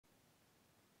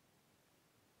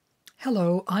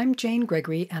Hello, I'm Jane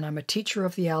Gregory and I'm a teacher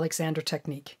of the Alexander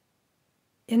Technique.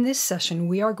 In this session,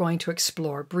 we are going to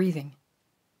explore breathing.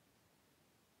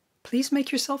 Please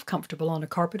make yourself comfortable on a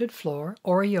carpeted floor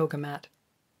or a yoga mat.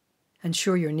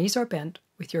 Ensure your knees are bent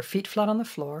with your feet flat on the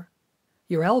floor,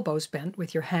 your elbows bent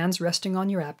with your hands resting on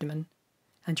your abdomen,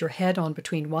 and your head on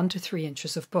between 1 to 3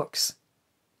 inches of books.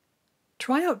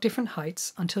 Try out different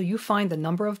heights until you find the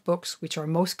number of books which are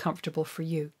most comfortable for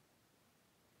you.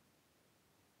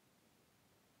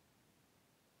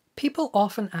 People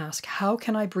often ask, how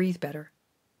can I breathe better?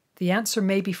 The answer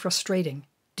may be frustrating,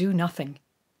 do nothing.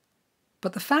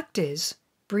 But the fact is,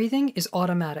 breathing is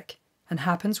automatic and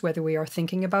happens whether we are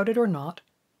thinking about it or not,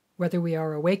 whether we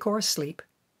are awake or asleep,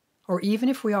 or even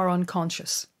if we are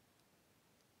unconscious.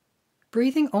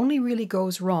 Breathing only really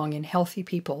goes wrong in healthy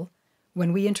people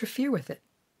when we interfere with it.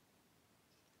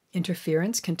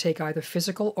 Interference can take either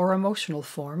physical or emotional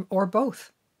form, or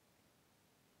both.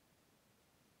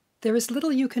 There is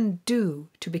little you can do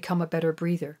to become a better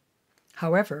breather.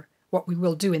 However, what we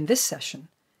will do in this session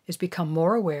is become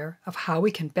more aware of how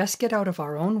we can best get out of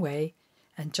our own way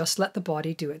and just let the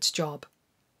body do its job.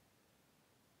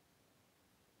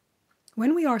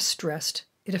 When we are stressed,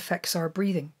 it affects our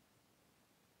breathing.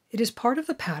 It is part of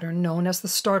the pattern known as the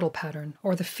startle pattern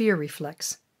or the fear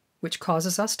reflex, which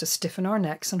causes us to stiffen our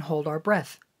necks and hold our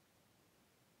breath.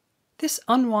 This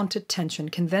unwanted tension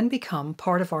can then become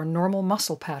part of our normal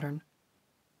muscle pattern.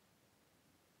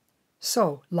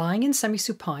 So, lying in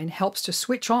semi-supine helps to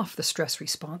switch off the stress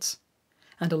response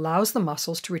and allows the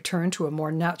muscles to return to a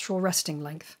more natural resting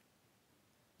length.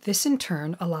 This in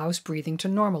turn allows breathing to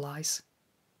normalize.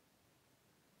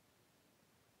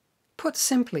 Put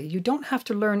simply, you don't have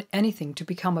to learn anything to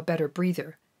become a better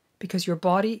breather, because your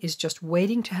body is just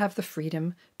waiting to have the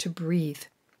freedom to breathe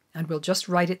and will just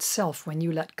right itself when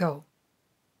you let go.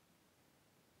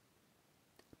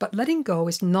 But letting go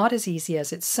is not as easy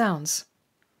as it sounds.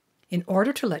 In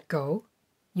order to let go,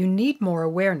 you need more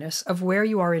awareness of where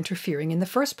you are interfering in the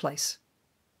first place.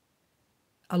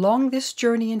 Along this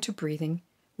journey into breathing,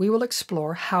 we will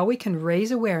explore how we can raise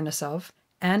awareness of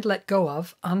and let go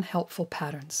of unhelpful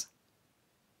patterns.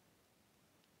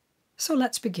 So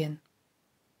let's begin.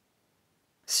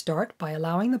 Start by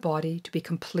allowing the body to be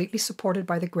completely supported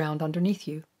by the ground underneath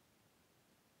you.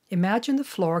 Imagine the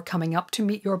floor coming up to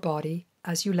meet your body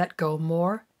as you let go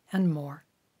more and more.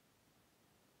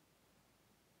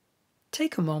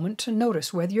 Take a moment to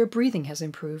notice whether your breathing has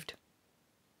improved.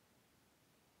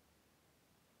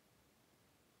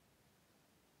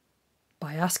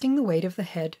 By asking the weight of the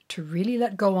head to really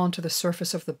let go onto the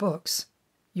surface of the books,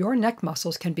 your neck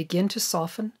muscles can begin to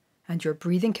soften and your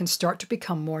breathing can start to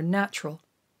become more natural.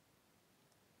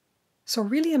 So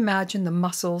really imagine the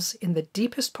muscles in the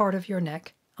deepest part of your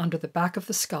neck, under the back of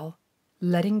the skull,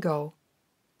 letting go,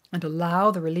 and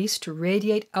allow the release to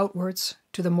radiate outwards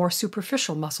to the more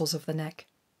superficial muscles of the neck.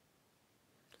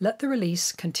 Let the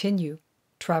release continue,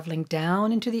 traveling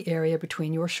down into the area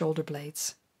between your shoulder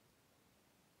blades.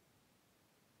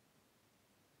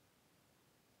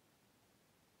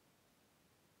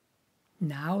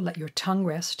 Now let your tongue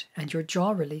rest and your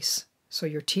jaw release, so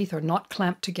your teeth are not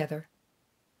clamped together.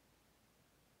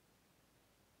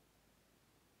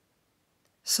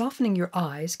 Softening your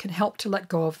eyes can help to let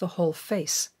go of the whole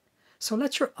face, so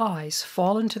let your eyes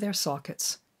fall into their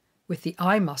sockets, with the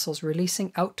eye muscles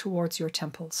releasing out towards your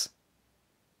temples.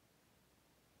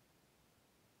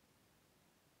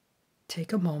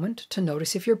 Take a moment to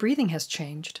notice if your breathing has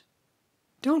changed.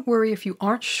 Don't worry if you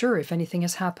aren't sure if anything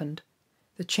has happened.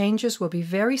 The changes will be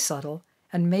very subtle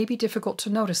and may be difficult to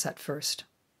notice at first.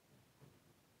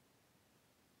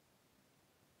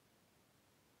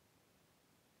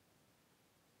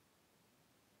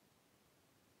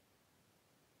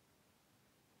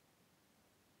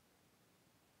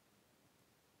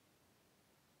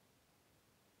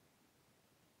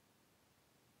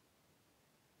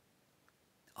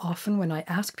 Often when I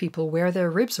ask people where their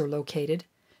ribs are located,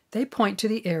 they point to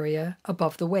the area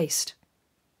above the waist.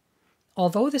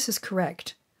 Although this is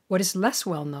correct, what is less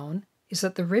well known is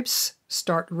that the ribs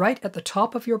start right at the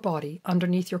top of your body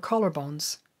underneath your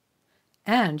collarbones,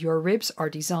 and your ribs are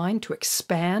designed to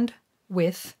expand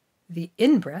with the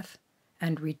in-breath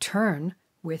and return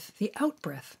with the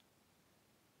out-breath.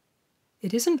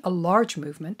 It isn't a large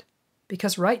movement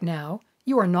because right now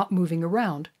you are not moving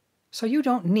around, so you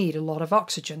don't need a lot of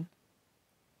oxygen.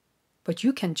 But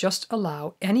you can just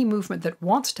allow any movement that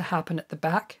wants to happen at the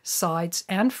back, sides,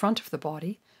 and front of the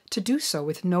body to do so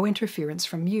with no interference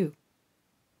from you.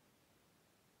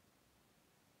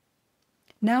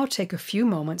 Now take a few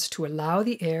moments to allow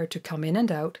the air to come in and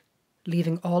out,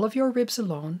 leaving all of your ribs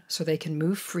alone so they can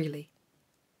move freely.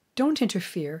 Don't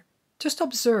interfere, just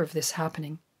observe this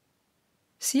happening.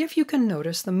 See if you can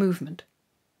notice the movement.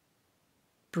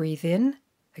 Breathe in,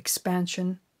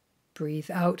 expansion,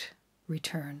 breathe out,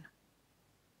 return.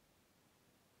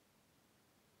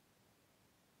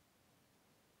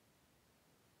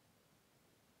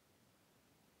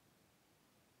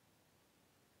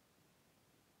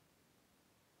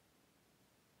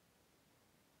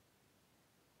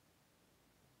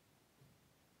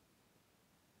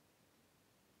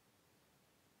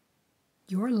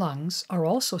 Your lungs are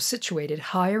also situated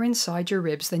higher inside your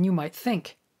ribs than you might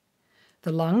think.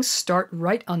 The lungs start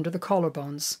right under the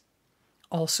collarbones.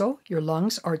 Also, your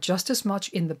lungs are just as much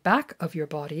in the back of your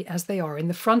body as they are in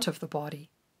the front of the body.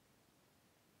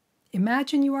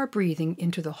 Imagine you are breathing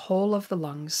into the whole of the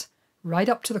lungs, right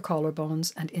up to the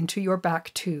collarbones and into your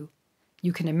back too.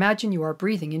 You can imagine you are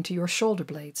breathing into your shoulder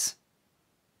blades.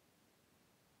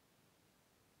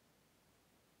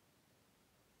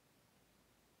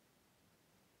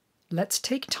 Let's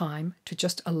take time to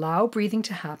just allow breathing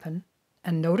to happen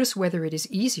and notice whether it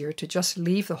is easier to just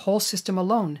leave the whole system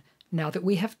alone now that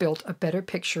we have built a better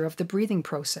picture of the breathing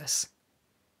process.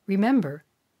 Remember,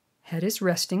 head is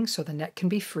resting so the neck can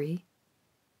be free.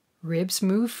 Ribs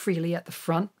move freely at the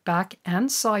front, back, and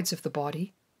sides of the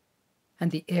body,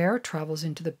 and the air travels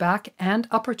into the back and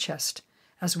upper chest,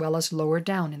 as well as lower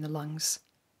down in the lungs.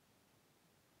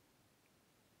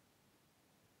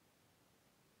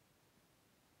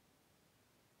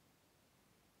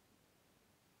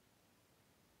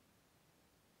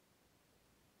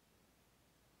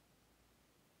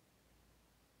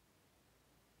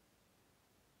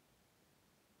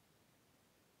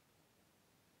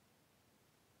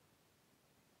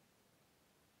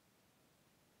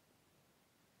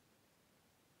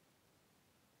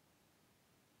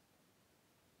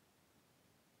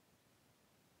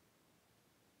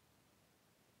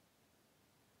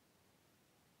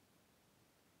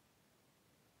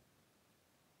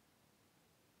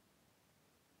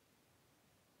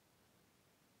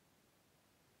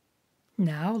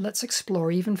 Now let's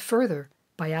explore even further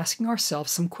by asking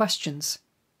ourselves some questions.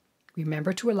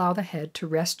 Remember to allow the head to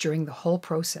rest during the whole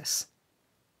process.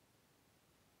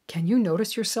 Can you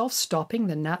notice yourself stopping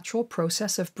the natural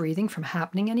process of breathing from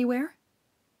happening anywhere?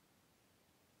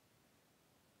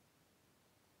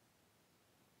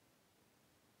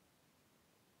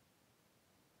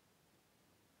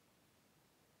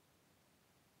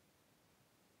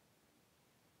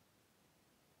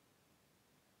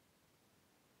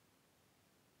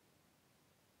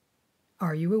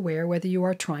 Are you aware whether you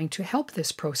are trying to help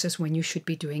this process when you should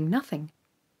be doing nothing?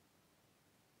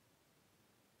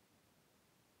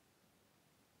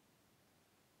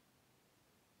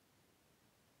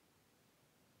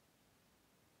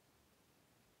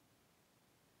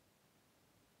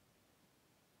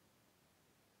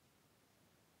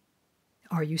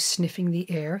 Are you sniffing the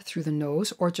air through the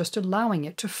nose or just allowing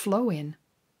it to flow in?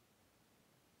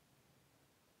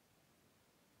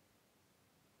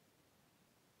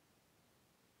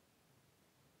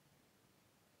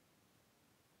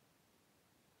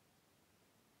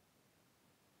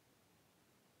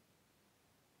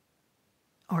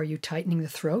 Are you tightening the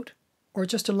throat or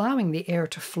just allowing the air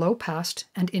to flow past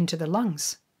and into the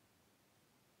lungs?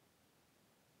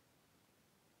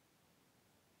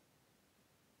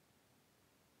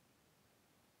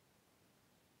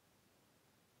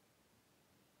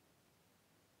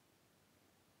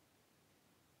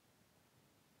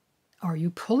 Are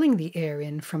you pulling the air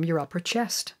in from your upper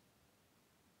chest?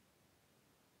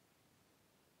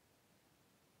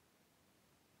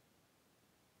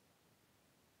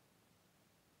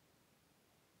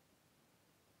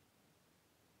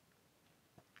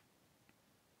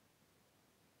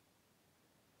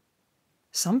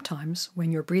 Sometimes,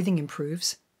 when your breathing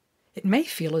improves, it may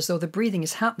feel as though the breathing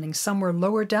is happening somewhere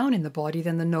lower down in the body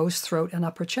than the nose, throat, and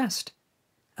upper chest,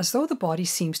 as though the body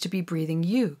seems to be breathing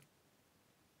you.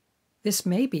 This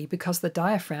may be because the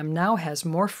diaphragm now has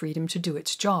more freedom to do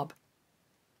its job.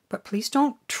 But please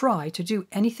don't try to do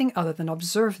anything other than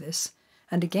observe this,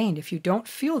 and again, if you don't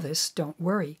feel this, don't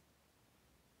worry.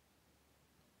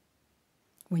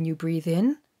 When you breathe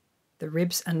in, the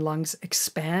ribs and lungs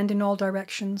expand in all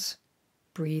directions.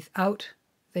 Breathe out,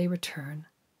 they return.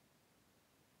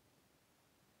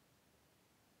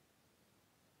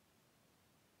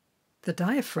 The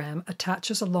diaphragm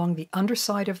attaches along the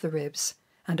underside of the ribs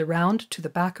and around to the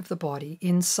back of the body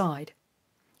inside.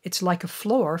 It's like a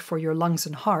floor for your lungs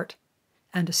and heart,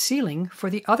 and a ceiling for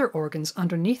the other organs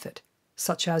underneath it,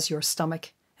 such as your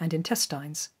stomach and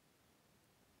intestines.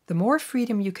 The more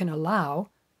freedom you can allow,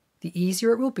 the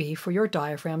easier it will be for your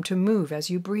diaphragm to move as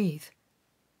you breathe.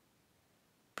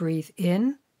 Breathe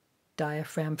in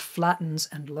diaphragm flattens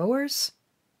and lowers.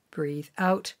 Breathe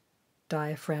out,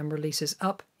 diaphragm releases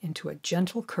up into a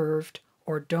gentle curved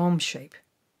or dome shape.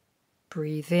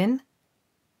 Breathe in,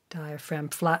 diaphragm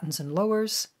flattens and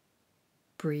lowers.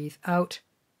 Breathe out,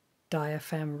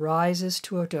 diaphragm rises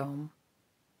to a dome.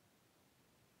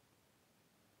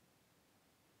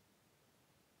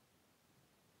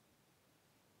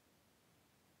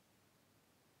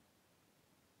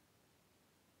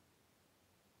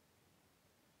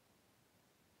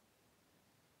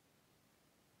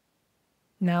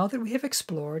 Now that we have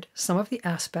explored some of the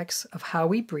aspects of how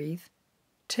we breathe,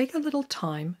 take a little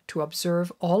time to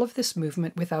observe all of this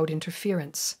movement without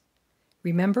interference.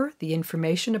 Remember, the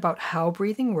information about how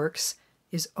breathing works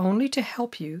is only to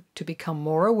help you to become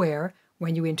more aware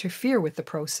when you interfere with the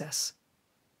process.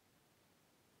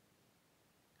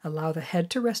 Allow the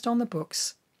head to rest on the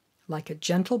books, like a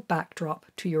gentle backdrop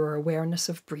to your awareness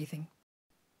of breathing.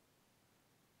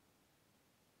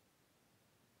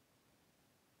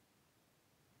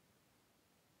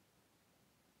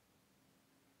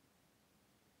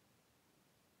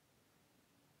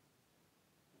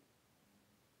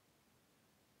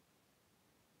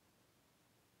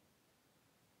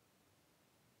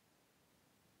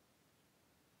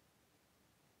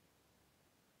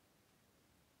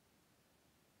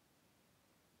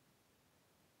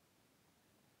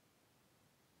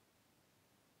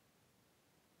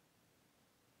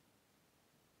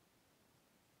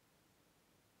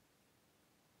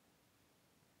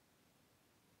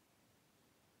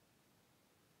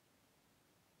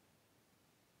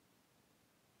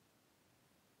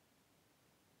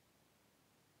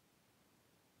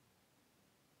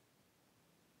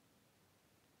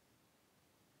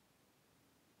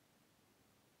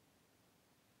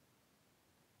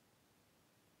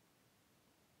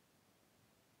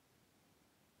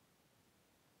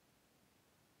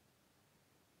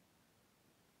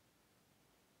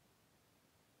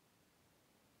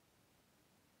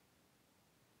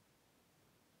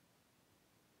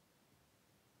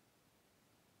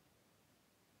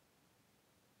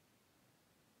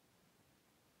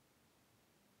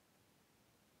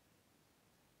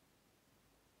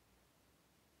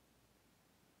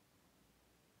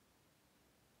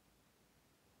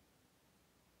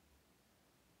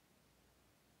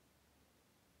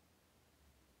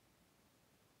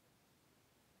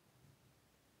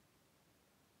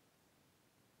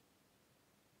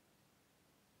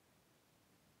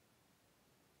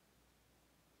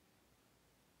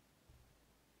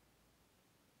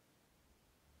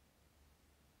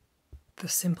 The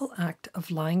simple act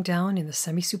of lying down in the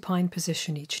semi-supine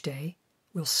position each day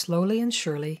will slowly and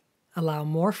surely allow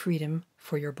more freedom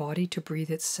for your body to breathe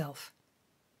itself.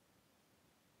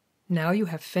 Now you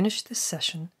have finished this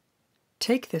session,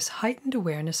 take this heightened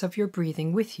awareness of your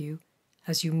breathing with you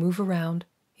as you move around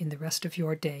in the rest of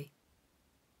your day.